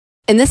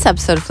In this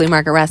episode of Flea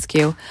Market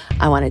Rescue,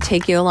 I want to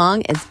take you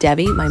along as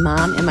Debbie, my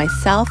mom, and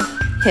myself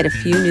hit a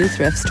few new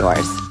thrift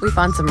stores. We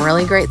found some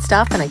really great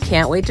stuff, and I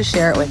can't wait to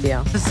share it with you.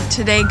 Is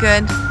today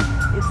good?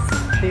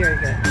 It's very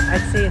good.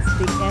 I'd say it's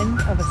the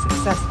end of a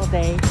successful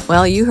day.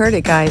 Well, you heard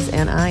it, guys,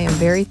 and I am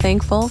very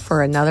thankful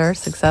for another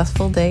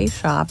successful day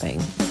shopping.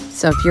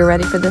 So if you're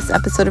ready for this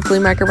episode of Flea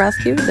Market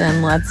Rescue,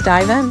 then let's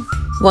dive in.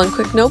 One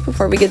quick note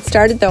before we get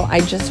started, though,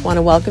 I just want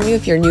to welcome you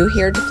if you're new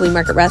here to Flea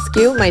Market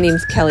Rescue. My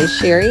name's Kelly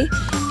Sherry,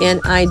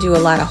 and I do a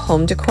lot of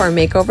home decor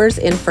makeovers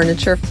and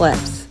furniture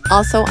flips.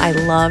 Also, I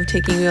love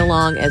taking you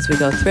along as we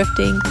go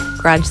thrifting,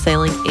 garage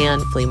sailing,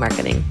 and flea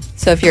marketing.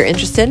 So if you're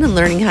interested in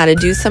learning how to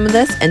do some of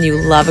this and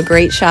you love a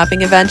great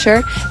shopping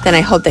adventure, then I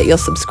hope that you'll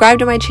subscribe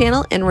to my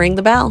channel and ring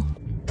the bell.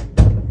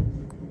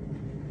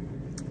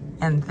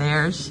 And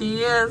there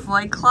she is,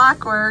 like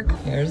clockwork.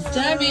 Here's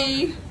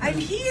Debbie. I'm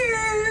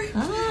here.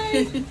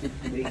 Hi.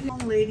 Come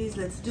on, ladies,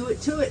 let's do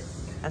it to it.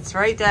 That's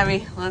right,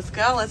 Debbie. Let's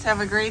go. Let's have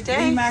a great day.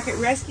 Flea Market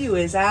Rescue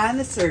is on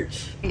the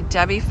search.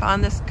 Debbie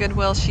found this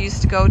Goodwill she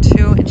used to go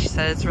to, and she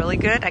said it's really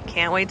good. I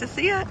can't wait to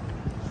see it.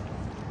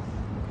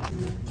 Look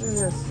at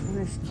this. Isn't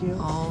this cute?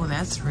 Oh,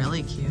 that's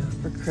really cute.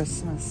 For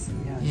Christmas.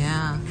 Yes.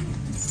 Yeah.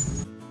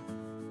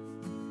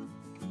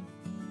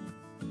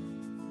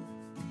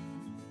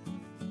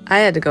 I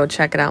had to go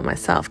check it out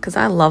myself because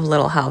I love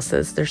little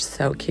houses. They're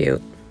so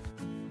cute.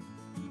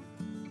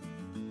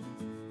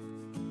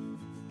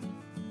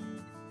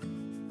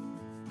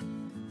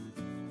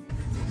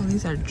 Oh,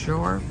 these are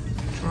drawer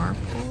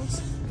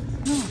pulls.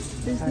 No,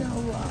 there's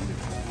no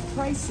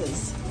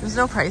prices. There's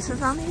no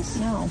prices on these?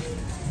 No.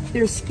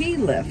 They're ski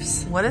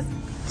lifts. What is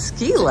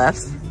ski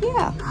lifts?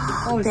 Yeah.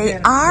 Oh, They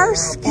are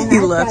ski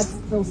And lifts. I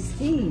got those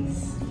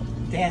skis.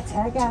 That's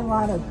I got a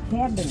lot of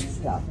cabin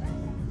stuff.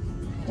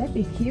 That'd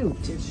be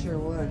cute. it. Sure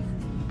would.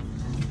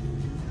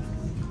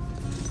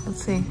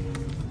 Let's see.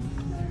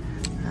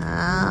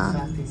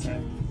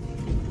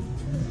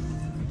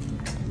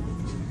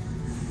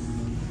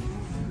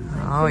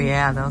 Oh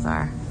yeah, those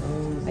are.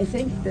 I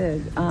think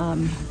that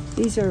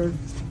these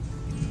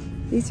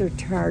are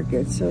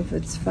Target. So if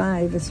it's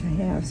 5, it's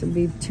half. So it'd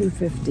be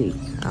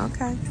 $2.50.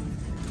 Okay.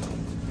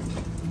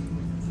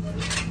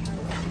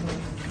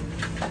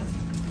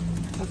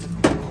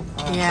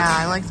 Yeah,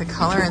 I like the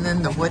color and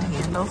then the wood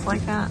handles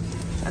like that.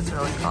 That's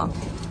really cool.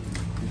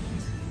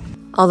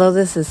 Although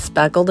this is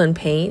speckled in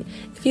paint,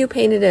 if you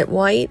painted it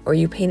white or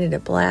you painted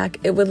it black,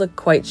 it would look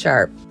quite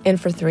sharp. And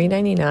for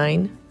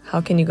 $3.99, how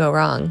can you go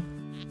wrong?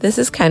 This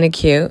is kind of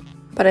cute,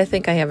 but I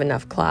think I have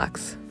enough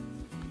clocks.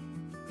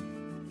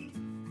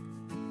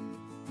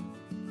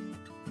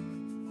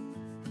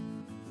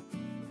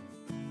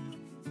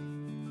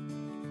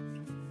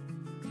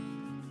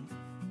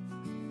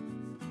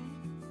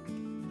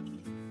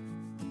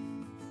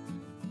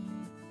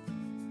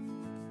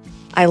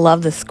 I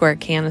love the square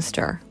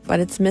canister, but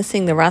it's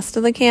missing the rest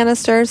of the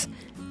canisters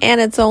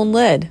and its own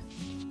lid.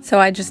 So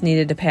I just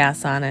needed to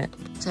pass on it.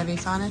 Debbie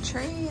found a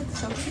tree. It's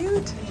so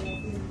cute.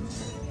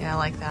 Yeah, I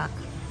like that.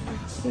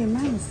 Yeah,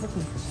 mine is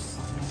looking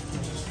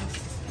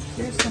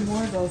for. Here's some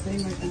more of those. They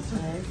might be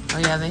tired. Oh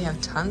yeah, they have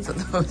tons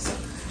of those.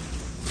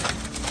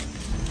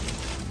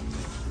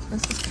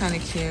 This is kind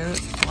of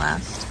cute.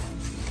 Last.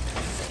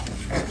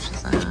 Which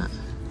is that?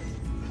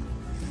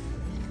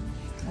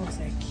 Oh, is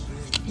that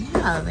cute?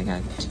 Yeah, they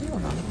got 2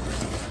 of them.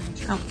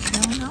 I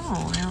don't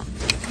know. I don't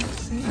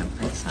see a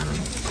price on them.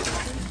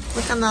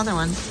 Look on the other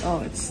ones. Oh,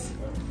 it's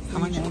How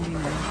much?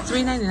 $3.99.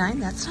 $3.99.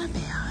 That's not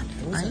bad,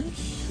 Those right? are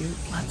cute.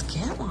 Let's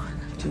get one.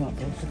 Do you want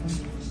both of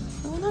them?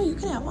 Oh no, you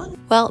can have one.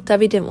 Well,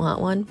 Debbie didn't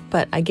want one,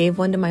 but I gave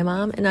one to my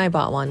mom and I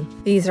bought one.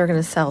 These are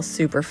gonna sell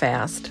super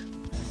fast.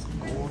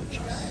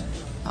 Gorgeous.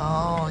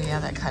 Oh yeah,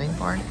 that cutting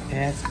board.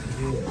 That's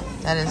cute.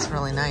 That is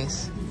really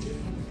nice.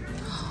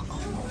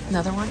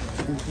 Another one?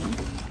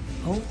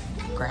 Oh,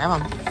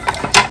 grab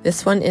them.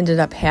 This one ended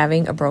up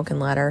having a broken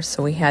letter,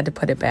 so we had to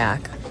put it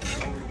back.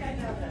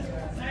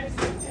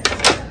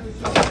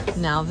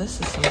 Now this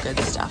is some good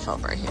stuff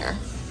over here.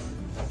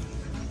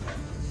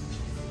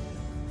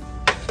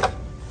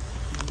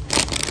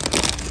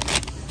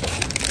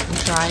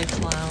 Dried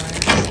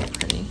flowers,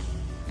 pretty.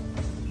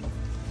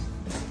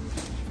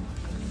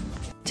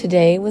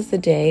 Today was the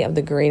day of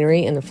the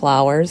greenery and the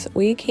flowers.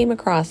 We came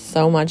across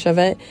so much of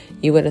it,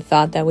 you would have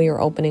thought that we were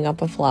opening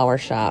up a flower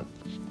shop.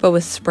 But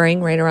with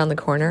spring right around the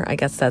corner, I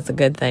guess that's a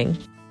good thing.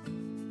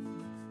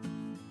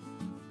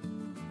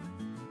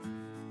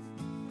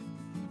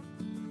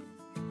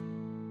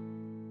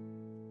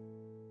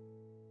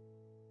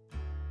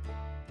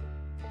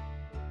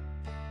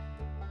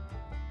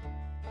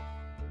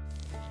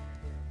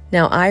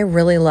 Now, I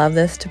really love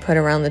this to put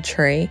around the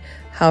tree.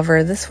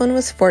 However, this one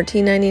was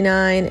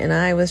 $14.99, and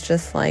I was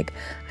just like,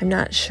 I'm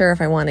not sure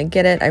if I want to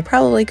get it. I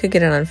probably could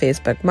get it on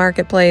Facebook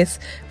Marketplace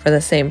for the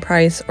same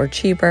price or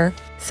cheaper.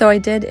 So I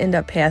did end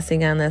up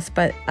passing on this,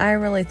 but I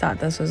really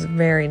thought this was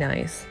very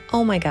nice.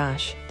 Oh my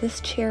gosh, this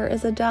chair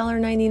is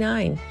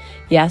 $1.99.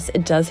 Yes,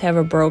 it does have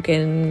a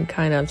broken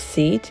kind of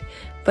seat,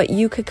 but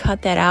you could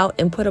cut that out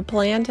and put a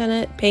plant in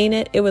it, paint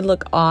it, it would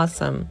look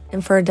awesome.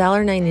 And for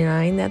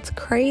 $1.99, that's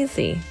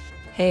crazy.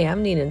 Hey,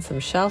 I'm needing some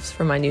shelves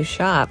for my new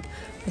shop.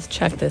 Let's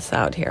check this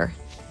out here.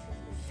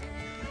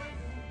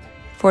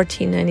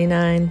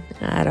 $14.99,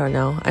 I don't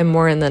know. I'm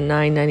more in the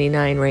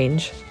 $9.99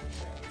 range.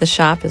 The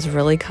shop is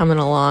really coming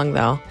along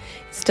though.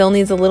 Still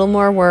needs a little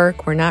more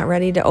work. We're not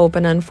ready to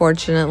open,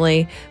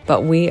 unfortunately,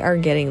 but we are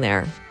getting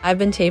there. I've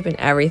been taping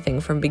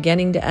everything from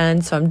beginning to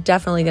end, so I'm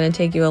definitely going to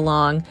take you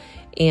along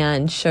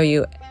and show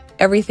you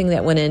everything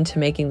that went into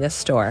making this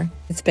store.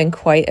 It's been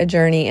quite a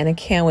journey, and I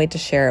can't wait to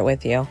share it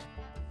with you. All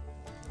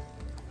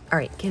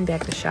right, getting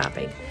back to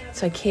shopping.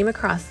 So I came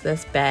across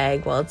this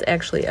bag. Well, it's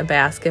actually a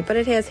basket, but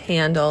it has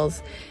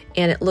handles,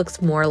 and it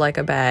looks more like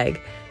a bag.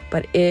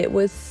 But it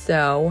was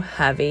so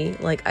heavy.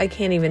 Like, I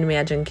can't even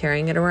imagine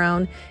carrying it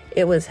around.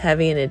 It was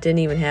heavy, and it didn't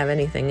even have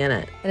anything in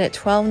it. And at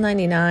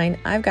 $12.99,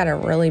 I've got to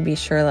really be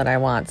sure that I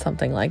want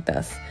something like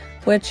this,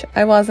 which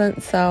I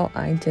wasn't, so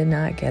I did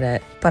not get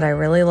it. But I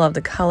really love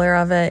the color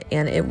of it,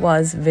 and it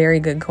was very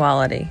good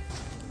quality.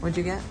 What'd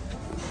you get?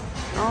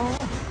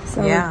 Oh,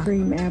 Sour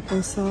cream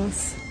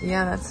applesauce.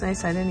 Yeah, that's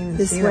nice. I didn't even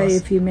This see way,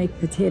 those. if you make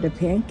potato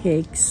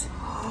pancakes,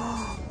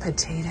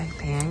 Potato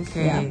pancakes.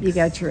 yeah, you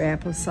got your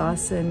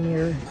applesauce and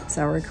your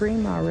sour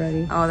cream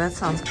already. Oh, that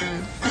sounds good.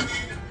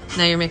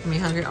 Now you're making me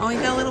hungry. Oh, you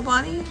got a little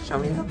bunny? Show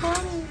me the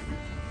bunny.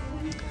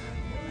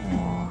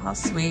 Oh, how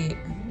sweet.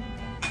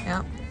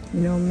 Yep. You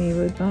know me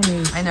with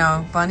bunnies. I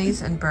know.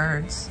 Bunnies and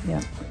birds.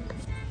 Yeah.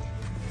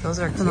 Those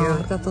are cute. No,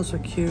 I thought those were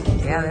cute.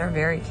 Yeah, they're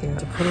very cute.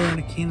 To put her in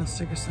a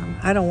candlestick or something.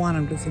 I don't want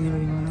them. Does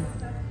anybody want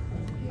them?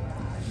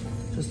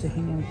 Just to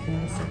hang in a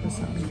candlestick or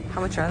something.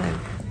 How much are they?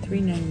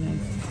 $3.99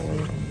 for a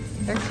little.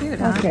 They're cute,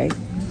 huh? Okay.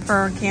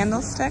 For a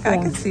candlestick? I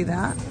Yeah. can see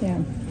that. Yeah.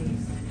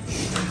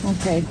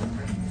 Okay.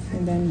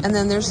 And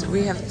then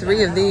We have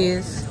 3 of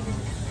these.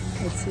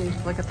 let's see.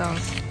 Look at those.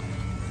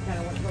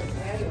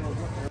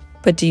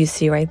 But do you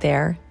see right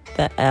there?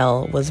 The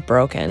L was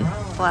broken.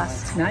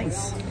 Blessed.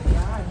 Nice.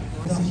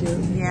 That's cute.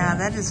 Yeah,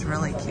 that is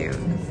really cute.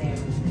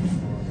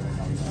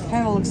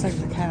 Kind of looks like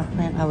the kind of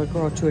plant I would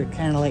grow to. It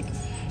kind of like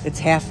it's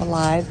half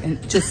alive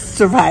and just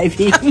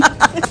surviving.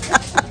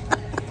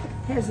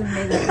 Hasn't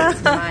made up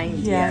its mind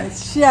Yeah, yet.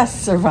 it's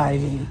just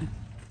surviving.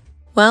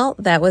 Well,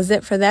 that was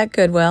it for that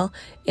Goodwill,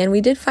 and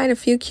we did find a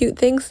few cute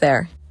things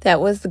there.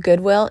 That was the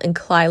Goodwill in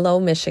Clio,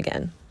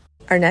 Michigan.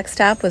 Our next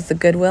stop was the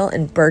Goodwill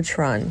in Birch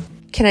Run.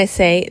 Can I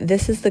say,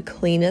 this is the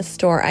cleanest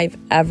store I've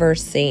ever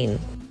seen.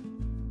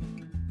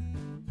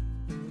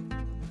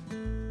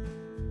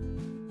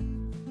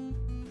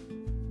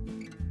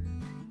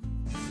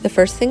 The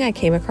first thing I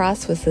came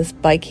across was this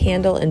bike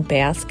handle and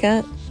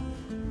basket.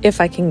 If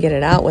I can get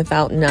it out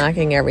without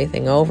knocking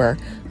everything over.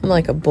 I'm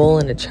like a bull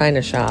in a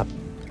china shop.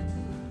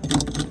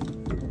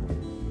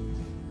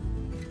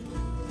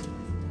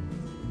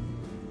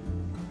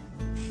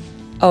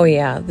 Oh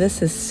yeah,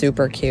 this is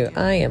super cute.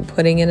 I am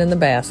putting it in the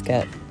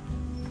basket.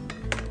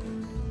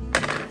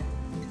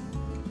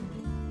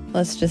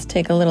 Let's just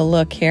take a little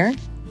look here.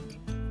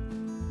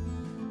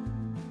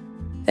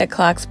 That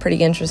clock's pretty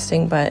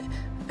interesting, but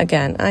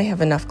again, I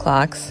have enough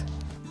clocks.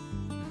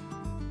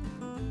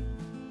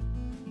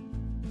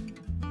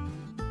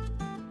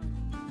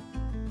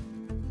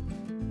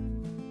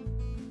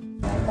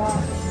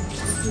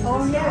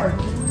 Oh, yeah.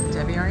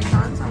 Debbie already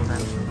found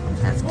something.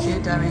 That's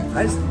cute, Debbie.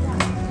 I just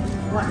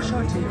want to show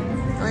it to you.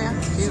 Oh yeah,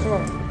 it's cute.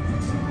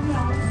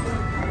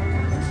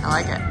 I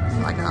like it.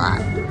 I like it a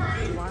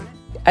lot.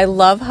 I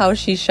love how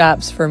she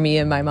shops for me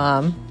and my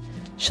mom.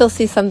 She'll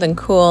see something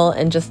cool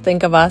and just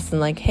think of us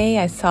and like, hey,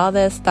 I saw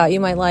this, thought you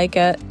might like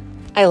it.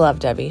 I love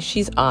Debbie.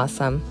 She's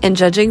awesome. And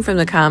judging from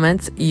the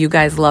comments, you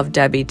guys love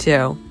Debbie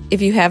too.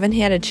 If you haven't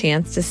had a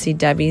chance to see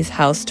Debbie's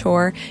house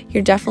tour,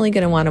 you're definitely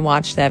going to want to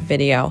watch that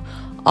video.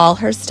 All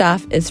her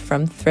stuff is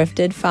from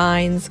thrifted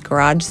finds,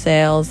 garage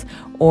sales,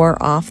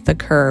 or off the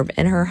curb,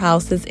 and her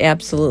house is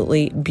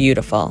absolutely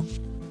beautiful.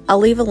 I'll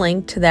leave a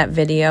link to that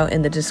video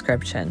in the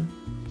description.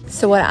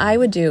 So what I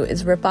would do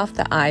is rip off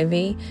the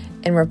ivy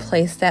and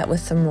replace that with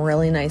some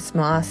really nice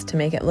moss to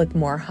make it look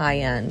more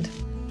high-end.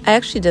 I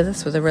actually did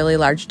this with a really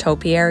large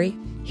topiary.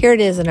 Here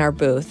it is in our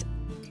booth.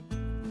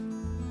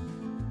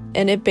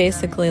 And it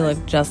basically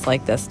looked just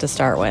like this to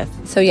start with.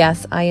 So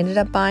yes, I ended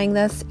up buying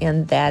this,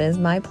 and that is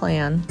my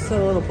plan.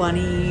 So a little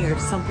bunny or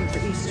something for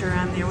Easter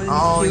on there.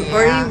 Oh, Cute. yeah.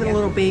 Or even a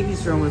little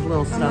baby's room with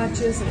little How stuff.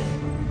 much is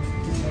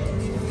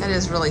it? That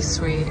is really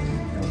sweet.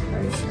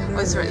 Oh,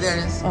 it's right there.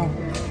 It is. Oh,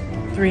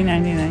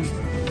 $3.99.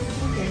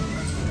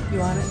 Okay. You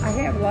want it? I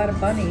have a lot of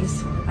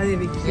bunnies. I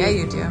think it'd be cute. Yeah,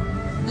 you do.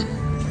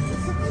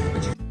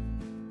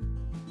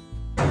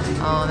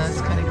 Oh, that's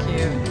kind of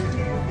cute.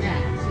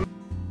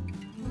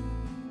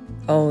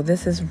 Oh,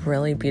 this is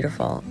really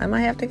beautiful. I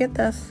might have to get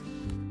this.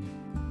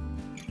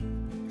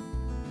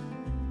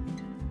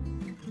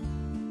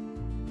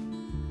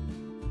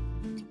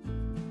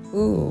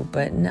 Ooh,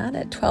 but not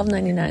at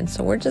 $12.99,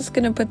 so we're just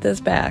gonna put this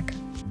back.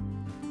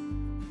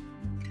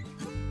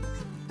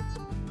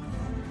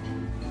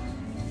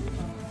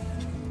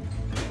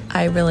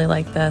 I really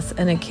like this,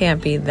 and it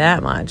can't be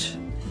that much.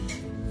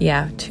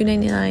 Yeah,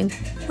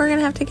 $2.99. We're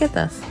gonna have to get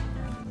this.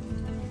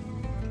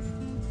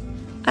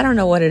 I don't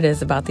know what it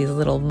is about these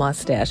little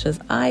mustaches.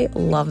 I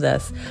love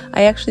this.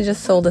 I actually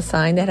just sold a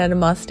sign that had a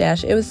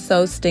mustache. It was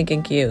so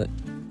stinking cute.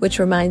 Which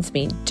reminds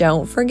me,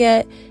 don't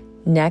forget,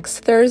 next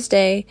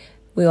Thursday,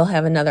 we will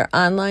have another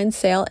online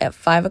sale at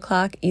 5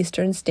 o'clock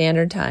Eastern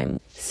Standard Time.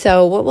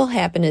 So what will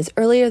happen is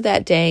earlier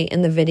that day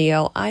in the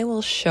video, I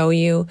will show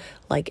you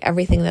like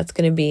everything that's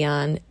going to be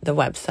on the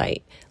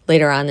website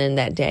later on in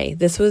that day.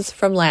 This was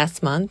from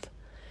last month.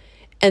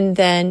 And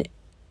then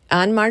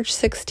on March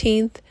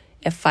 16th,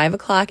 at 5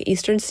 o'clock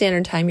Eastern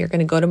Standard Time, you're going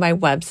to go to my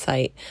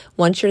website.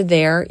 Once you're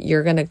there,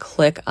 you're going to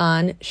click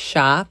on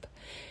Shop.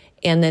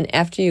 And then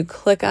after you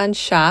click on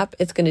Shop,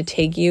 it's going to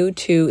take you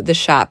to the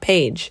Shop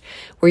page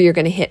where you're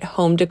going to hit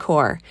Home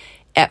Decor.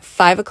 At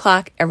 5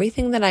 o'clock,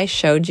 everything that I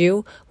showed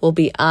you will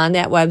be on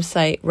that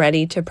website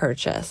ready to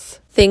purchase.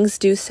 Things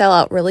do sell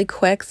out really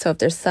quick, so if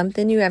there's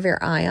something you have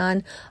your eye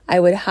on, I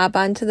would hop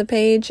onto the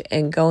page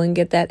and go and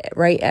get that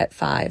right at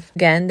 5.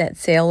 Again, that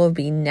sale will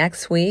be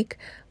next week,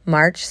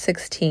 March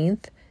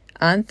 16th,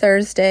 on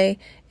Thursday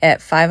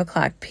at 5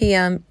 o'clock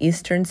p.m.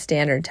 Eastern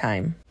Standard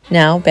Time.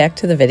 Now, back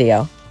to the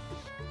video.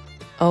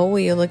 Oh, will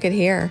you look at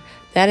here?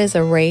 That is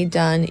a Ray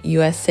Dunn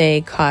USA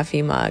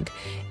coffee mug.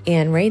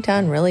 And Ray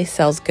Dunn really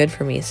sells good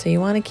for me, so you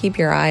want to keep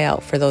your eye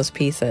out for those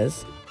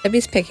pieces.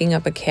 Debbie's picking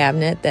up a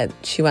cabinet that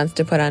she wants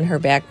to put on her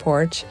back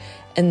porch,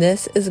 and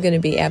this is going to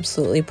be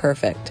absolutely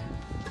perfect.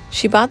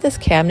 She bought this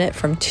cabinet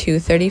from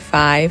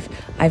 $235.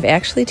 I've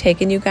actually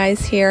taken you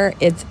guys here.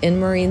 It's in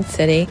Marine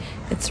City.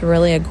 It's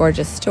really a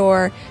gorgeous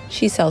store.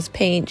 She sells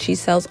paint. She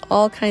sells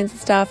all kinds of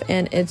stuff,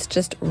 and it's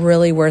just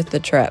really worth the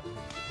trip.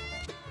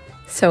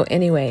 So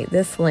anyway,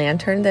 this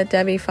lantern that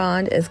Debbie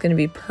found is going to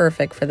be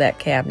perfect for that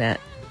cabinet.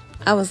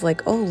 I was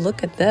like, oh,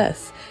 look at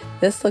this.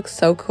 This looks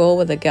so cool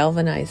with the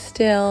galvanized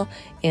steel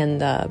and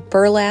the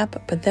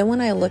burlap. But then when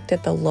I looked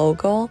at the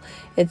logo,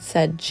 it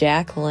said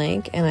Jack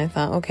Link. And I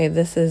thought, okay,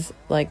 this is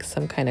like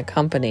some kind of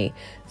company.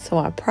 So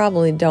I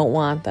probably don't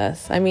want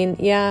this. I mean,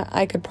 yeah,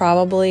 I could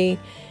probably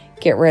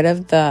get rid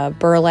of the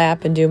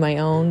burlap and do my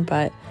own,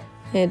 but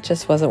it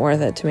just wasn't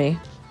worth it to me.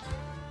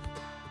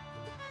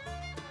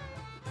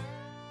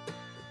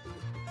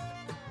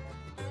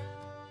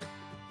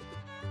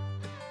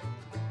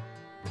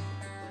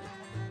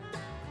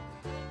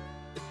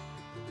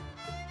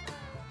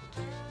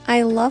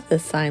 I love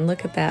this sign.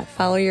 Look at that.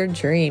 Follow your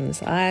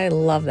dreams. I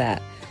love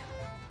that.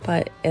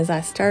 But as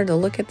I started to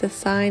look at the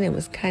sign, it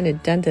was kind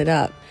of dented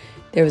up.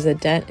 There was a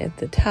dent at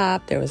the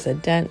top. There was a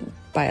dent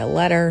by a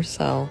letter.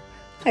 So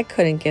I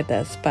couldn't get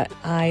this, but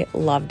I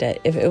loved it.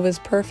 If it was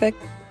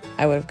perfect,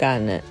 I would have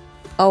gotten it.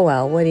 Oh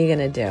well, what are you going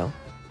to do?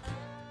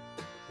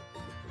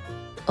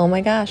 Oh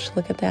my gosh,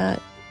 look at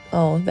that.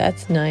 Oh,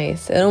 that's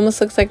nice. It almost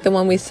looks like the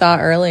one we saw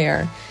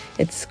earlier.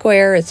 It's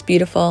square, it's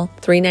beautiful,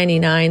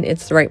 $3.99,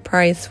 it's the right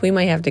price. We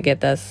might have to get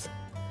this.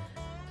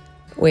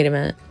 Wait a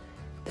minute.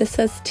 This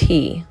says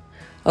tea.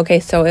 Okay,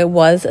 so it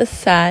was a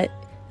set.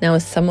 Now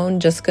is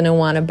someone just going to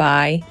want to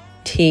buy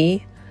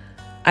tea?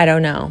 I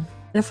don't know.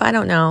 And if I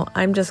don't know,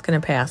 I'm just going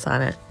to pass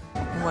on it.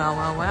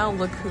 Well,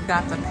 look who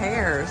got the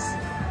pears.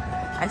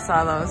 I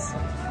saw those.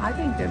 I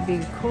think that'd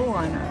be cool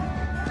on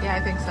a Yeah,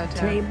 I think so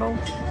too. table.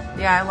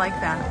 Yeah, I like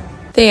that.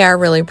 They are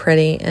really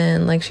pretty,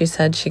 and like she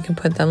said, she can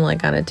put them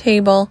like on a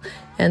table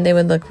and they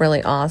would look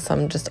really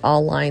awesome just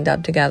all lined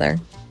up together.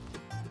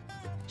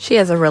 She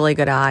has a really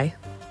good eye.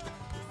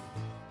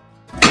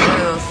 One of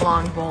those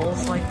long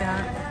bowls like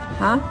that.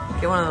 Huh?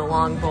 Get one of the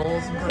long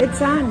bowls and put It's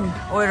it in. on.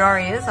 Oh, it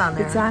already is on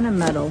there. It's on a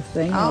metal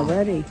thing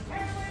already.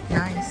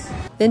 Nice.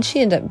 Then she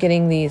ended up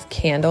getting these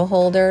candle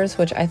holders,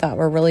 which I thought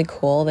were really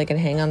cool. They can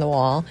hang on the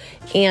wall,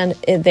 and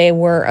they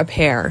were a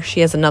pair. She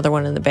has another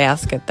one in the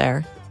basket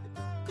there.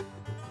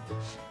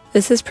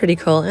 This is pretty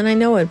cool, and I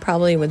know it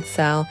probably would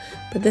sell,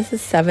 but this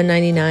is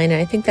 $7.99, and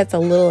I think that's a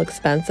little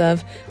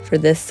expensive for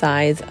this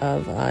size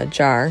of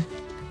jar.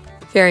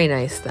 Very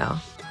nice, though.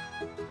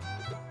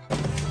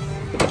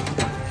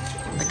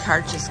 The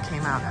cart just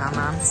came out, huh,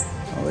 Mom?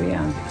 Oh,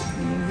 yeah.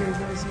 When you hear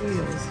those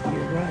wheels,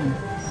 you run.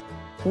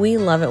 We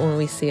love it when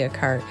we see a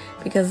cart,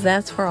 because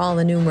that's where all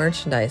the new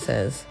merchandise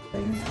is. How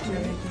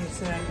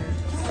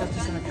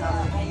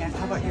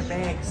about your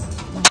bags?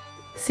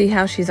 See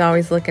how she's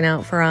always looking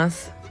out for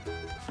us?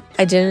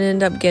 I didn't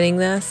end up getting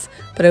this,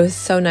 but it was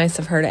so nice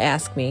of her to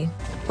ask me.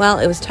 Well,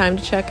 it was time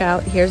to check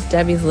out. Here's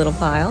Debbie's little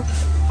pile.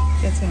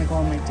 That's going to go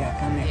on my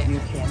deck on that new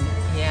cabinet.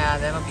 Yeah,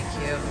 that'll be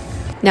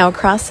cute. Now,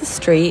 across the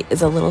street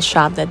is a little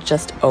shop that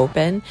just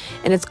opened,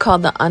 and it's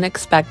called the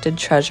Unexpected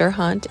Treasure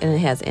Hunt, and it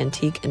has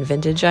antique and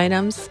vintage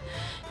items.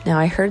 Now,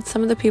 I heard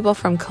some of the people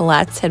from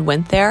Colette's had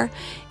went there,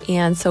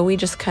 and so we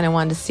just kind of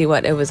wanted to see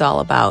what it was all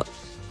about.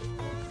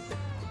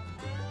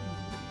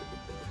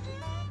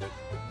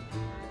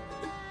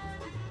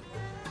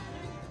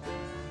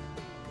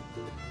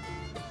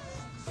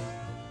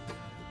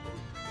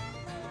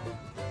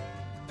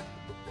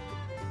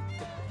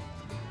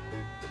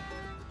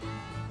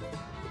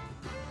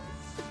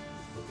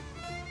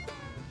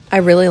 I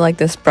really like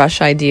this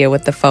brush idea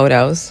with the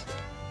photos.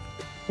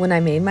 When I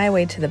made my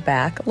way to the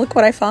back, look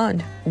what I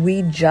found.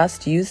 We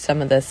just used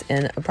some of this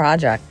in a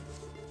project.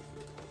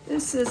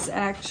 This is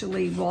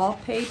actually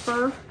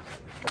wallpaper,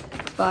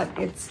 but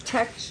it's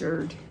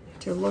textured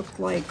to look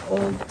like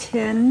old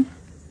tin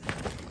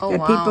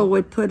that people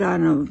would put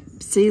on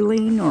a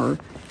ceiling or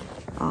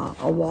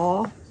a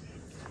wall.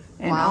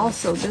 And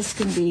also this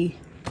can be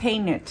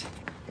painted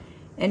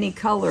any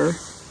color.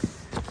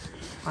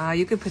 Wow,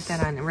 you could put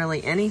that on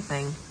really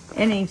anything.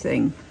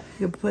 Anything.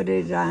 You could put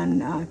it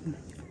on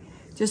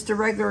just a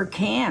regular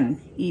can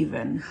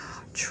even.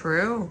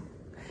 True.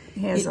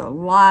 It has a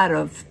lot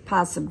of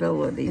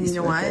possibilities. And you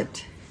know what?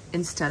 It.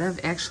 Instead of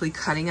actually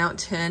cutting out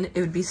tin, it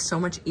would be so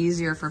much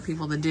easier for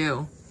people to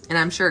do. And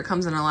I'm sure it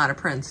comes in a lot of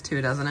prints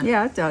too, doesn't it?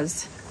 Yeah, it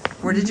does.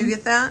 Where did you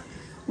get that?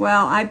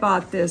 Well, I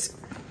bought this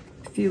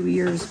a few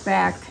years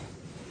back.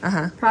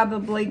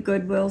 Probably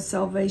Goodwill,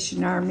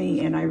 Salvation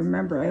Army, and I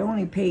remember I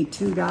only paid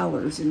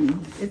 $2,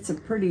 and it's a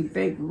pretty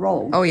big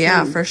roll. Oh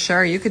yeah, for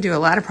sure. You could do a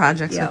lot of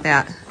projects with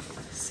that.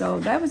 So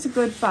that was a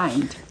good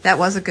find. That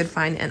was a good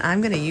find, and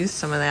I'm going to use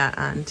some of that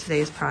on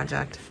today's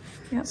project.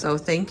 Yep. So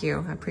thank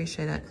you. I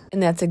appreciate it.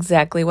 And that's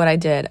exactly what I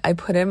did. I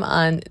put him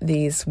on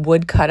these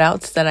wood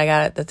cutouts that I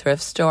got at the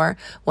thrift store.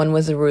 One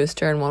was a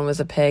rooster and one was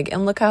a pig,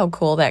 and look how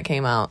cool that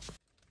came out.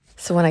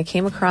 So when I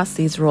came across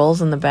these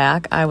rolls in the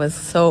back, I was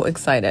so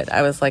excited.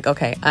 I was like,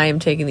 okay, I am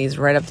taking these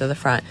right up to the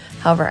front.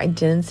 However, I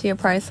didn't see a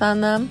price on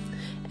them.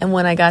 And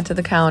when I got to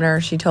the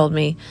counter, she told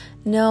me,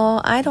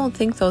 no, I don't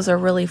think those are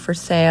really for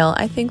sale.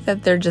 I think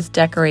that they're just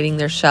decorating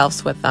their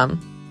shelves with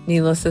them.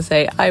 Needless to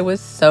say, I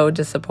was so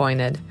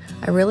disappointed.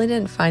 I really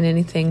didn't find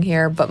anything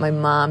here, but my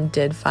mom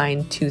did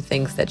find 2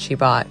 things that she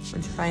bought.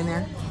 What'd you find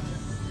there?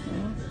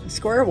 A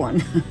square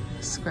one.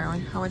 Square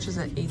one. How much is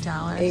it?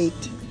 $8? 8.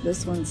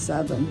 This one's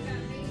 7.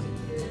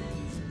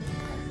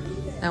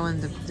 That one,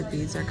 the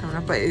beads are coming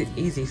up, but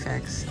easy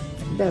fix.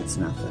 That's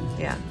nothing.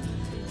 Yeah.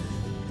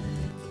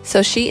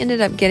 So she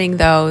ended up getting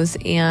those,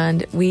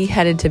 and we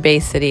headed to Bay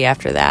City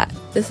after that.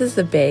 This is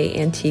the Bay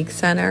Antique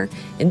Center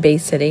in Bay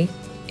City.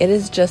 It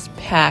is just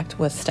packed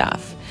with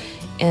stuff.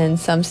 And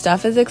some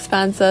stuff is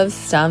expensive.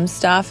 Some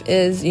stuff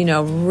is, you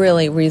know,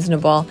 really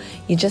reasonable.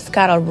 You just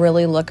gotta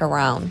really look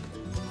around.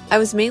 I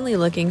was mainly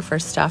looking for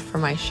stuff for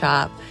my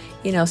shop.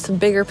 You know, some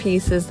bigger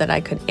pieces that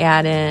I could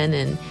add in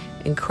and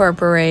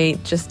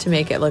incorporate just to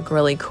make it look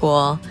really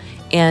cool.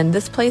 And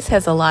this place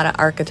has a lot of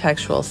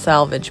architectural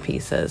salvage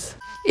pieces.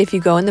 If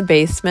you go in the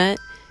basement,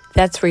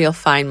 that's where you'll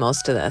find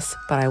most of this.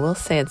 But I will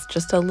say it's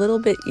just a little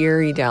bit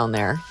eerie down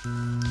there.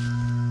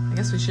 I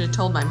guess we should have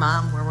told my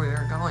mom where we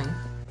were going.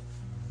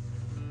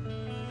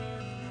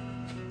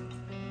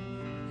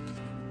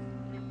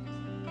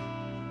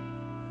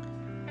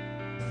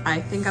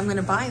 I think I'm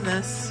gonna buy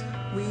this.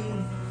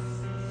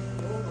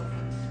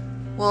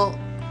 Well,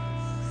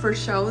 for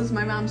shows,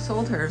 my mom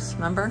sold hers,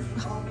 remember?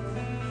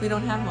 We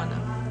don't have one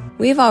now.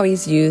 We've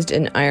always used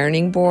an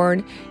ironing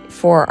board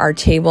for our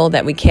table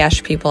that we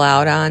cash people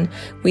out on.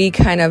 We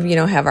kind of, you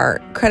know, have our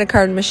credit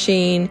card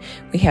machine,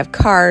 we have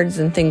cards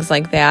and things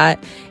like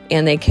that,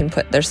 and they can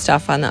put their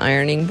stuff on the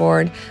ironing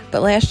board.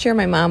 But last year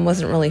my mom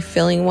wasn't really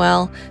feeling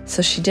well,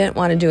 so she didn't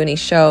want to do any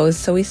shows,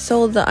 so we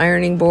sold the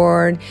ironing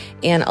board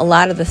and a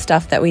lot of the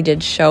stuff that we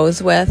did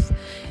shows with.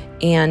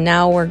 And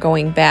now we're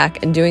going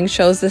back and doing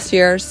shows this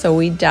year, so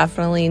we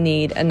definitely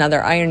need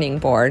another ironing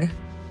board.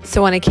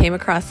 So when I came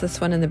across this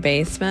one in the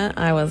basement,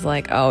 I was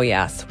like, oh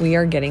yes, we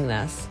are getting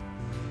this.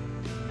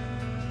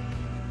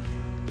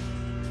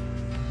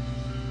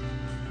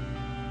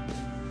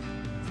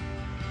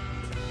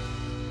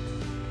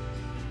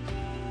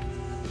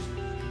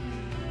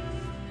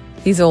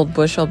 These old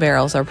bushel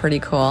barrels are pretty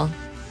cool.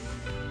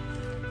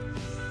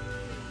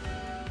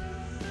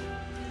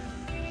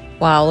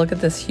 Wow, look at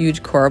this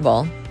huge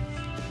corbel.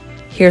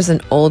 Here's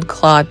an old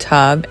claw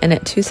tub, and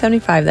at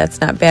 $275, that's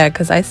not bad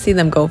because I see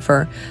them go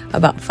for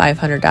about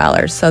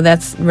 $500, so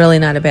that's really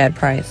not a bad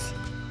price.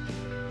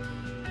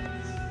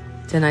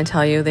 Didn't I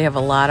tell you they have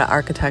a lot of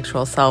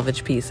architectural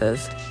salvage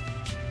pieces?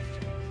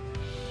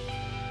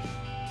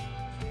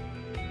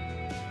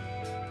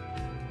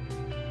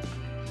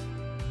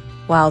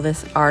 Wow,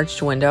 this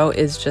arched window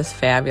is just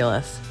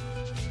fabulous.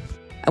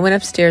 I went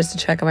upstairs to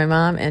check on my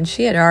mom, and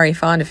she had already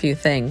found a few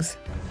things.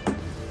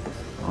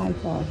 I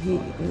thought he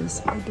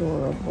is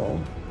adorable.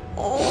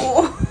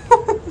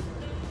 Oh!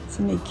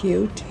 Isn't he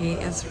cute? He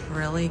is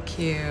really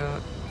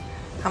cute.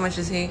 How much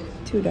is he?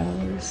 $2.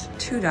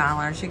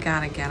 $2. You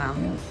gotta get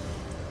him. Yep.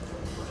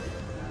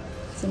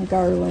 Some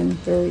garland,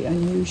 very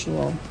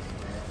unusual.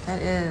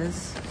 That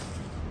is.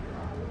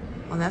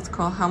 Well, that's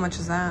cool. How much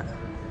is that?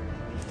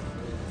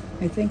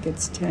 I think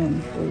it's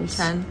 10.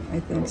 10? I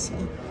think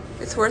so.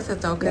 It's worth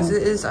it though, because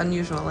it is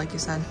unusual, like you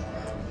said.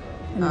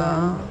 And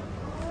oh.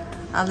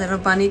 A little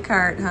bunny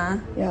cart, huh?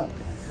 Yeah.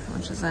 How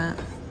much is that?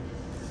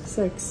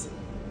 6.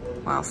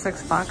 Wow,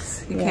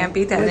 $6. You Yeah. can't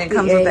beat that. With And it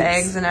comes with the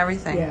eggs and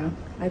everything. Yeah,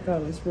 I thought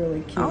it was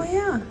really cute. Oh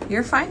yeah,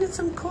 you're finding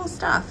some cool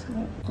stuff.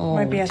 Yeah. Oh,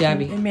 My bathroom,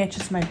 Debbie. it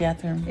matches my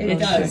bathroom. It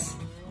does.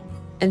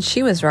 And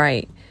she was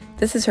right.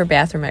 This is her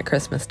bathroom at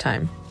Christmas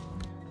time.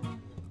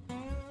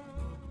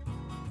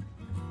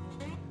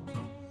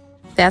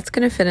 That's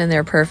going to fit in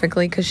there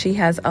perfectly because she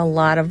has a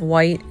lot of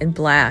white and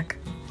black.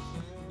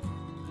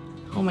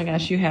 Oh my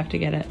gosh, you have to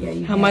get it.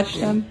 Yeah, how much,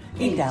 Deb?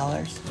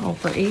 $8. Oh,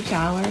 for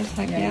 $8?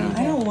 Heck yeah.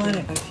 I don't want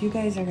it, but if you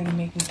guys are gonna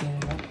make me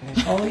get it,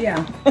 okay. Oh,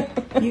 yeah.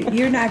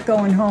 You're not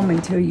going home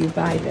until you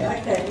buy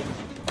that. Okay.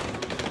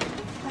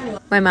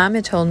 My mom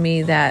had told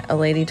me that a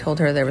lady told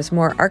her there was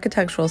more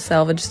architectural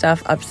salvage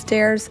stuff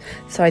upstairs,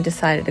 so I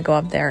decided to go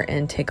up there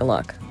and take a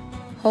look.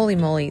 Holy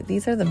moly,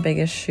 these are the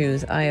biggest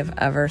shoes I have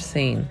ever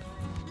seen.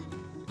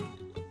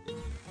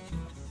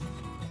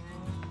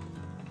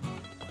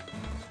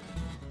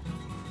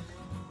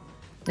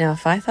 Now,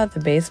 if I thought the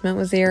basement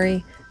was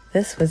eerie,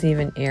 this was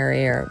even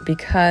eerier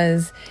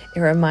because it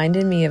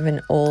reminded me of an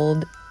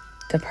old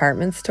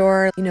department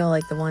store. You know,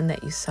 like the one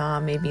that you saw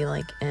maybe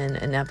like in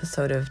an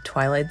episode of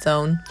Twilight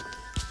Zone.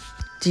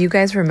 Do you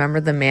guys remember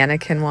the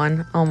mannequin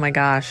one? Oh my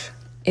gosh.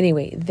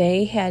 Anyway,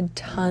 they had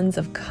tons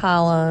of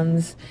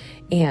columns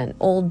and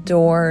old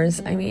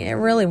doors. I mean, it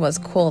really was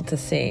cool to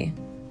see.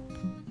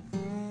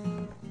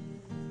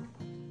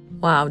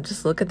 Wow,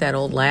 just look at that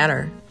old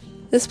ladder.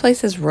 This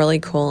place is really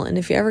cool, and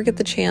if you ever get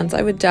the chance,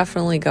 I would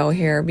definitely go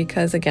here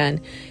because,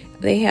 again,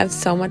 they have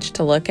so much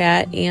to look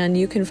at, and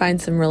you can find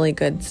some really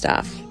good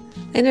stuff.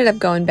 I ended up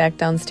going back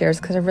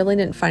downstairs because I really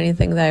didn't find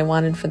anything that I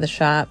wanted for the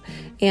shop,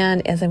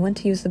 and as I went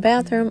to use the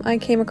bathroom, I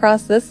came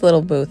across this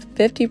little booth,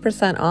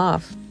 50%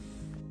 off.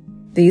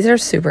 These are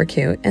super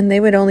cute, and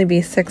they would only be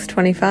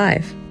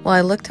 $6.25. Well,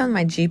 I looked on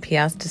my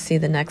GPS to see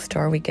the next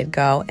store we could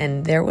go,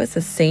 and there was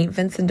a St.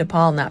 Vincent de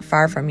Paul not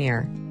far from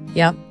here.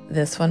 Yep,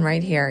 this one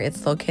right here.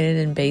 It's located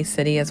in Bay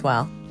City as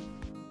well.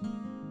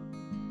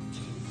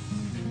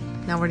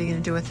 Now what are you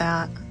going to do with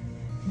that?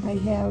 I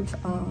have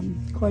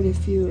quite a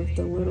few of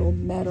the little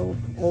metal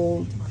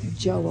old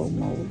Jello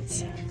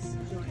molds.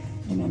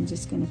 And I'm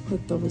just going to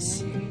put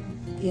those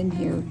in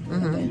here.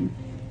 And then,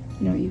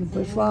 you know, you can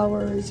put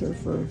flowers, or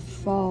for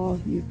fall,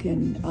 you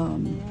can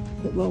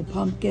put little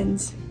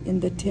pumpkins in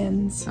the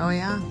tins. Oh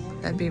yeah,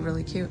 that'd be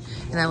really cute.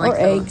 And I like or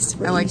eggs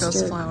for I like Easter.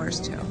 those flowers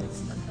too.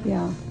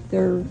 Yeah,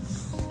 they're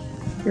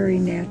very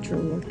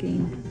natural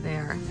looking. They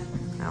are.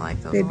 I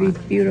like those. They'd be a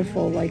lot.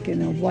 beautiful, like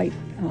in a white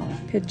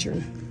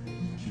pitcher.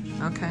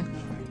 Okay.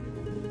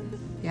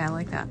 Yeah, I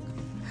like that.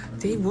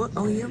 Dave, what?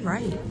 Oh, you're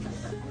right.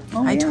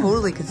 Oh, I yeah.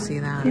 totally could see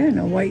that. Yeah, in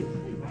a white.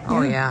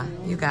 Oh yeah,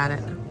 you got it.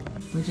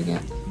 What'd you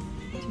get?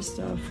 Just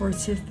a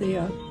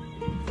forsythia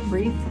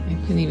wreath. I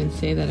couldn't even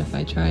say that if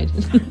I tried.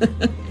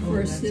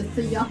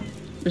 Forsythia.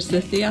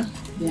 Forsythia?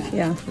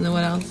 Yeah. And then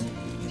what else?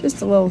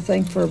 Just a little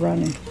thing for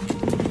running.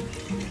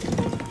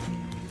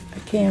 A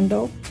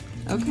candle.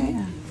 Okay.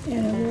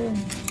 And a little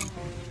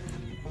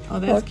Oh,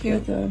 that's hook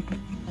cute. with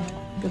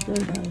the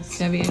birdhouse.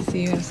 Debbie, I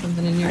see you have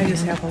something in your I hand.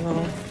 just have a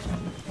little,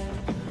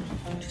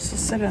 just to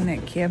sit on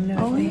that cabinet,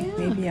 Oh, I think,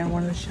 yeah. maybe on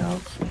one of the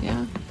shelves.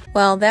 Yeah.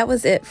 Well, that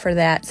was it for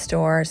that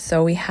store.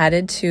 So we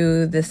headed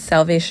to the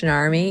Salvation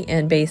Army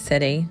in Bay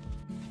City.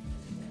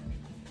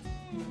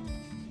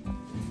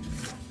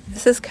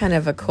 This is kind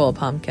of a cool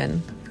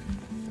pumpkin.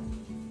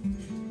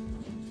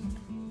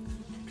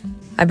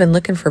 I've been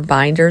looking for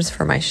binders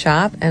for my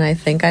shop, and I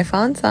think I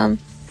found some.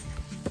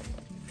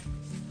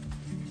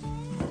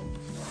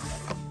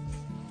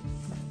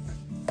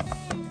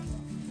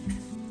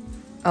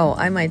 Oh,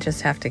 I might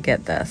just have to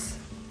get this.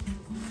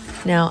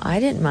 Now, I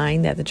didn't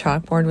mind that the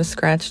chalkboard was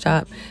scratched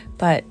up,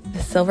 but the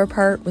silver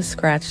part was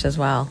scratched as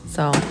well,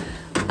 so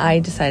I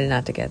decided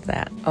not to get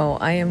that. Oh,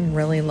 I am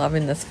really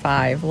loving this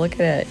 5. Look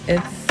at it.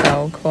 It's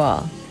so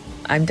cool.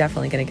 I'm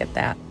definitely going to get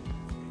that.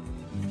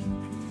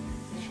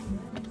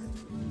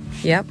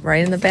 Yep,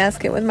 right in the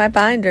basket with my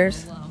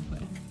binders.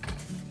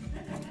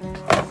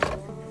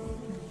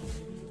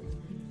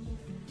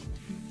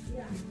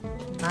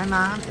 My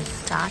mom is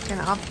stocking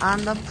up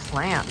on the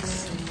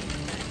plants.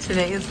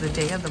 Today is the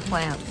day of the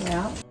plants.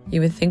 Yeah.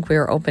 You would think we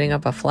were opening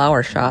up a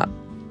flower shop.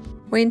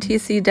 Wait until you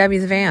see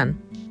Debbie's van.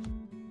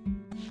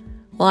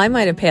 Well, I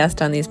might have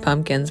passed on these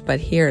pumpkins, but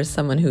here's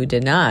someone who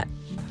did not.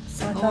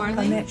 So I Oh, thought are on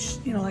they? that,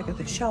 you know, like at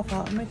the shelf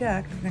out on my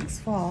deck next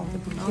fall.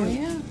 It'd be cute.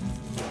 yeah.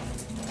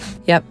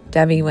 Yep,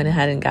 Debbie went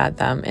ahead and got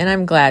them, and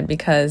I'm glad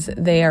because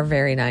they are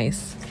very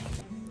nice.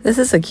 This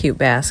is a cute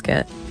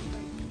basket.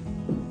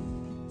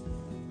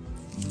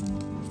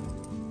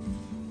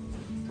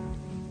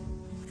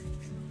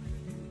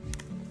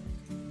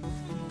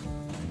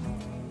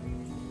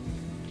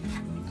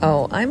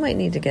 Oh, I might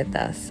need to get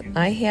this.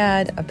 I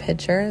had a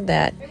picture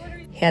that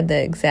had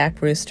the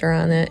exact rooster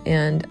on it,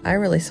 and I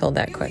really sold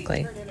that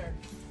quickly.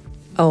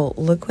 Oh,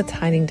 look what's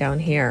hiding down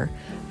here.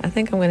 I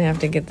think I'm going to have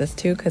to get this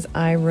too because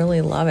I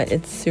really love it.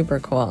 It's super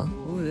cool.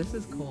 Ooh, this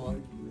is cool.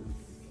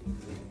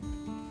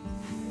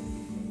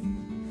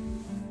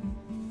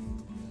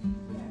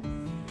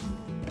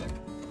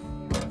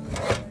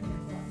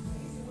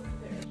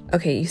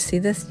 Okay, you see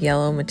this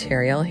yellow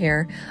material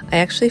here? I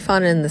actually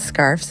found it in the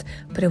scarves,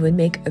 but it would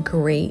make a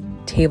great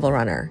table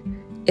runner.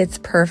 It's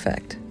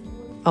perfect.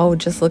 Oh,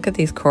 just look at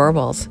these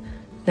corbels.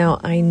 Now,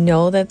 I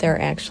know that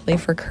they're actually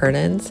for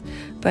curtains,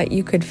 but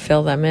you could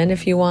fill them in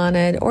if you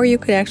wanted, or you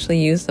could actually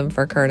use them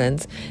for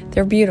curtains.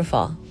 They're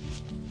beautiful.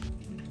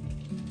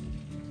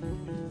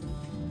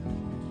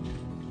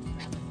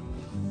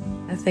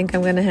 think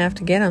I'm gonna have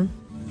to get them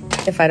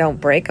if I don't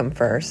break them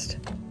first.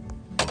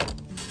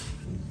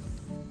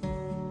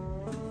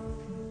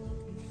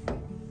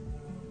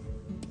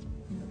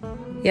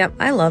 Yep,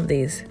 I love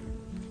these.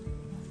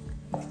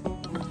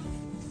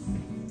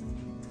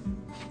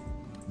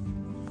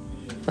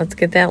 Let's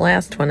get that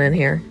last one in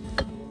here.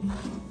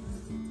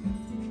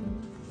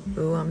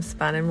 Ooh, I'm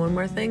spotting one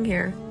more thing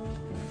here.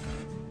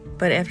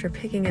 But after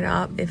picking it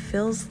up, it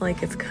feels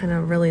like it's kind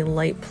of really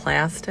light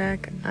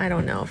plastic. I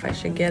don't know if I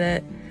should get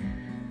it,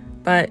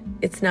 but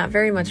it's not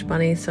very much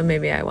money, so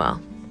maybe I will.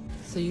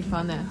 So you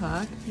found that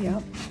hook?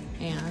 Yep.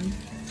 And?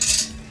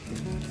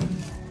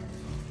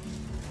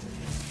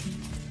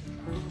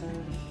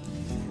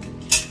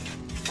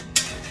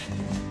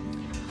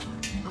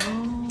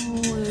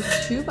 Oh,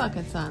 there's 2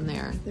 buckets on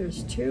there.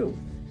 There's 2.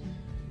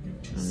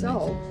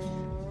 So,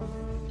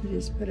 you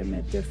just put them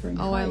at different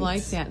heights. I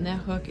like that. And that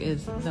hook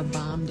is the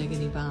bomb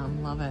diggity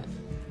bomb. Love it.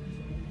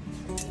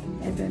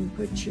 And then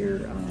put your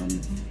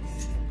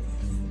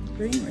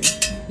greenery.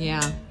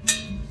 Yeah.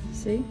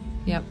 See?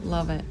 Yep,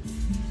 love it.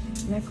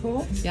 Isn't that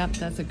cool? Yep,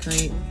 that's a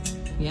great,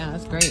 yeah,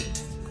 that's great.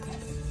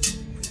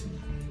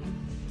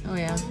 Oh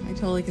yeah, I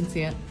totally can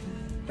see it.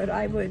 But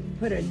I would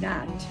put a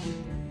knot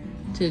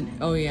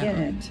Oh yeah.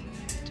 in it.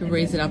 To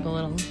raise it up a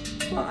little.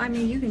 Well, I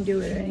mean, you can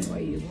do it any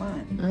way you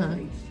want.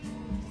 Really.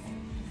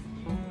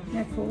 Isn't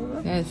that cool?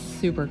 That is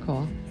super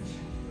cool.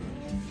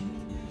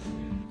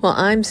 Well,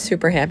 I'm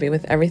super happy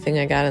with everything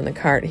I got in the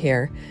cart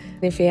here.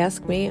 If you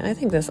ask me, I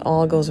think this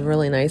all goes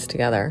really nice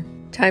together.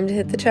 Time to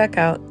hit the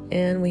checkout,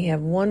 and we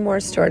have one more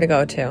store to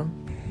go to.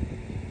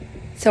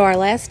 So our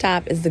last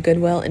stop is the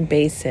Goodwill in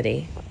Bay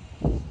City.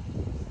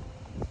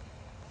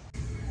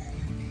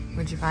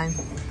 What'd you find?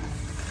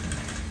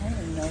 I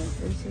don't know.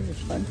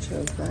 There's a bunch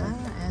of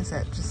Is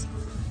it just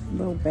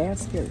little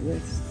basket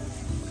with.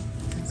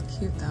 That's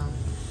cute though.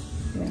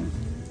 Yeah.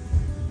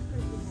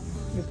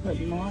 You put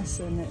moss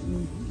in it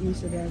and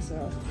use it as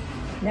a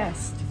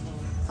nest.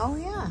 Oh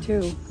yeah.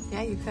 Too.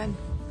 Yeah, you could.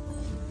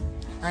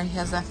 Or he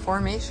has that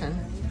formation.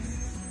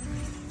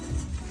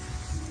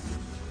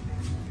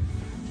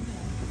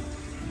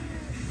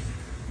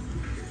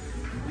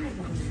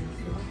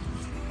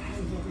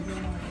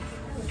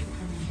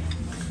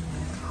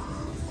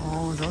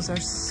 Oh, those are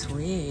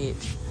sweet.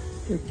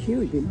 They're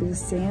cute. You can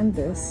sand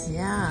this.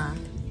 Yeah.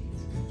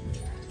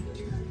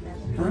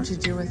 What'd you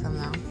do with them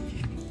though?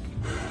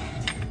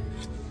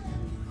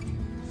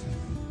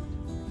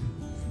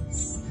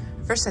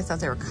 First I thought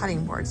they were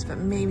cutting boards, but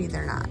maybe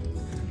they're not.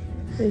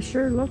 They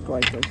sure look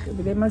like it,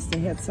 but they must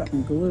have had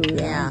something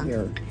glued on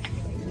here.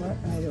 What?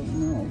 I don't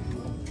know.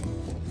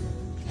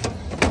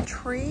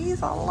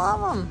 Trees, I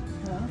love them.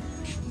 Huh?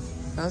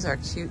 Those are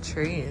cute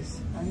trees.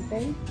 Aren't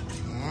they?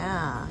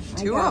 Yeah,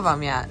 2 of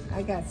them yet.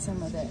 I got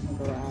some of that in the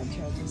garage.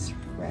 I'll just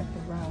wrap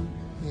it around.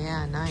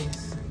 Yeah,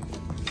 nice.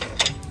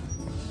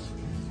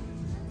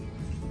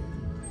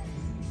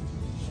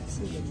 Let's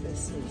see what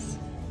this is.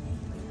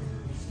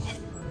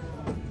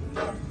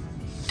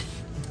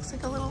 Looks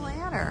like a little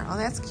ladder. Oh,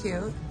 that's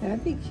cute.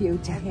 That'd be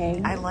cute to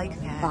hang. I like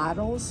that.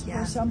 Bottles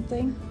or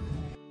something.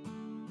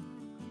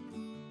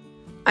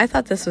 I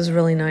thought this was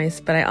really nice,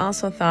 but I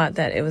also thought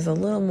that it was a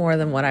little more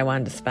than what I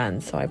wanted to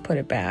spend, so I put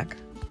it back.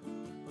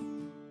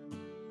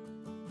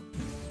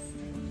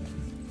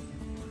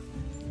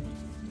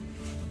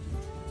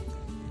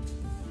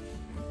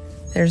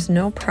 There's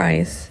no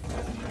price,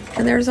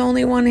 and there's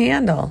only 1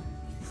 handle.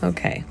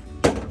 Okay,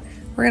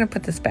 we're gonna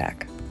put this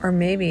back. Or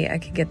maybe I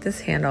could get this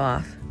handle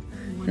off.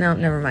 No,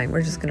 never mind,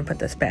 we're just gonna put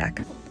this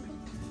back.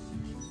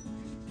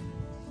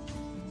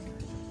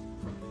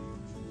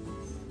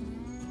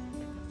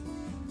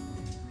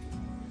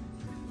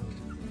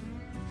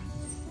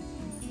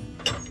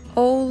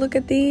 Oh, look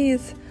at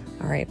these.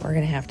 All right, we're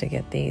gonna have to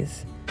get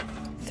these.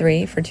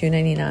 3 for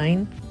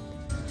 $2.99.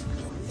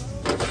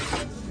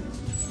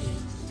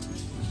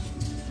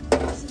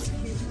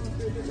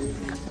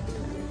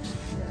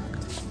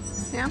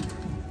 Yeah.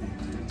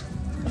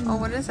 Oh,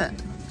 what is it?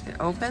 It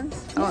opens?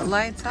 Oh, it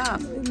lights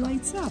up. It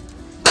lights up.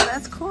 Oh,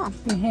 that's cool.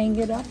 You hang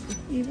it up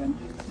even.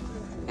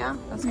 Yeah,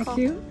 that's Isn't cool.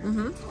 that cute?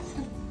 Mm-hmm.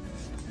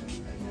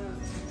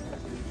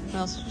 What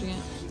else did you get?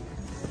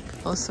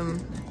 Oh, some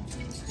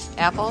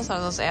apples. Are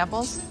those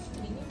apples?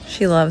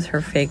 She loves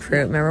her fake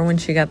fruit. Remember when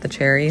she got the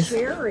cherries?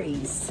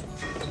 Cherries.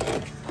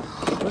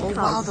 Oh,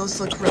 wow, those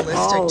look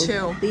realistic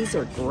too. These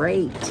are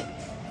great.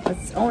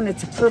 And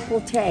it's a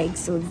purple tag,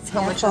 so it's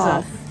How half much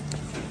off. is it?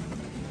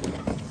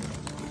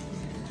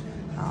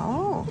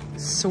 Oh,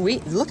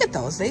 sweet. Look at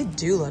those. They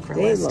do look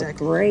realistic. They look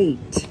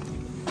great.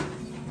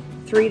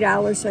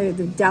 $3, so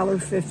they're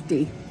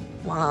 $1.50.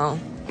 Wow.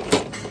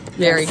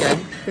 Very good.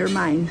 They're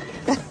mine.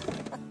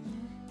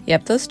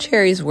 Yep, those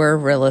cherries were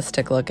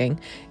realistic looking.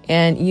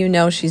 And you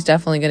know she's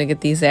definitely going to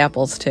get these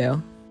apples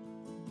too.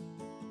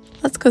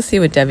 Let's go see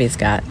what Debbie's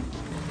got.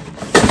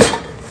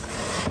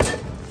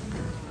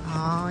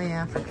 Oh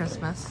yeah, for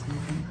Christmas.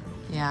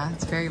 Yeah,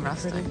 it's very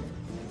rustic.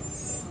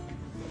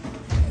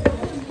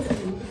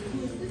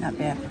 Not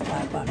bad for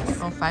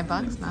 $5. Oh,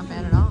 $5? Not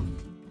bad at all.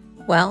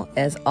 Well,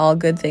 as all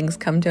good things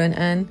come to an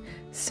end,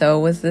 so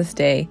was this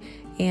day,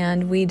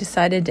 and we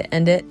decided to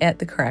end it at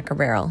the Cracker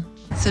Barrel.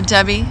 So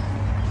Debbie,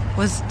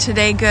 was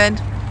today good?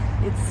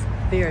 It's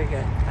very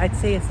good. I'd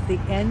say it's the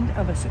end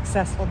of a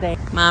successful day.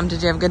 Mom,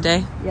 did you have a good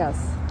day? Yes,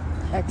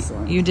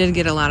 excellent. You did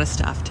get a lot of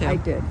stuff too. I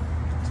did.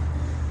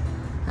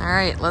 All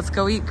right, let's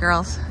go eat,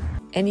 girls.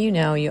 And you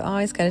know, you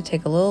always got to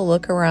take a little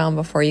look around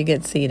before you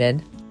get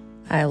seated.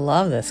 I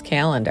love this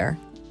calendar.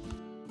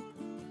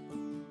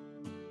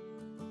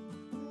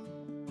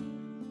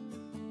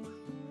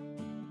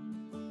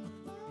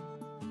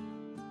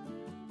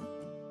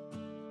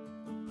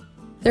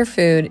 Their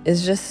food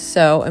is just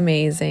so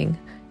amazing.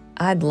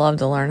 I'd love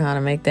to learn how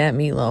to make that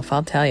meatloaf,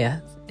 I'll tell you.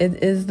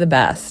 It is the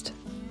best.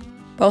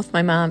 Both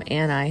my mom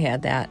and I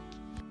had that.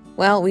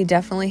 Well, we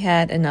definitely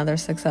had another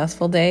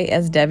successful day,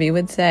 as Debbie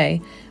would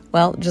say.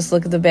 Well, just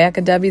look at the back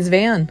of Debbie's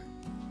van.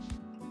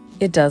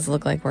 It does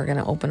look like we're going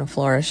to open a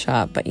florist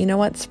shop, but you know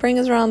what? Spring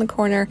is around the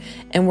corner,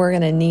 and we're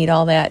going to need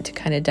all that to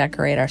kind of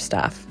decorate our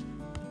stuff.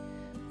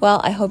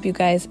 Well, I hope you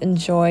guys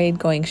enjoyed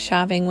going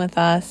shopping with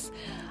us.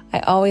 I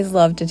always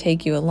love to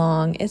take you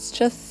along. It's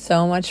just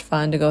so much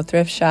fun to go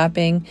thrift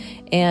shopping,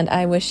 and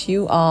I wish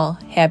you all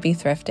happy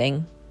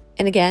thrifting.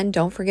 And again,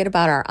 don't forget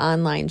about our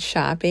online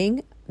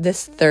shopping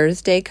this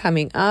Thursday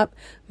coming up,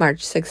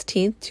 March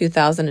 16th,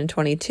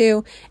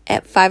 2022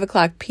 at 5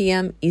 o'clock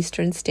p.m.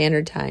 Eastern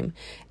Standard Time.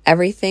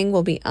 Everything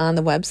will be on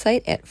the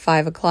website at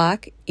 5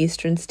 o'clock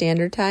Eastern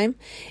Standard Time,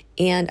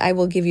 and I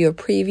will give you a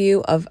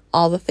preview of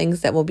all the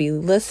things that will be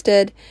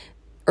listed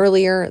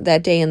earlier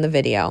that day in the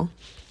video.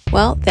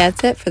 Well,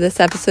 that's it for this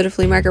episode of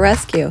Flea Market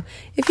Rescue.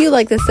 If you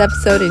like this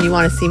episode and you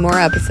want to see more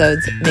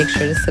episodes, make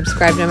sure to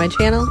subscribe to my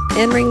channel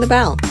and ring the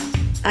bell.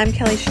 I'm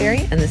Kelly Sherry,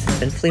 and this has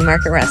been Flea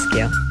Market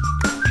Rescue.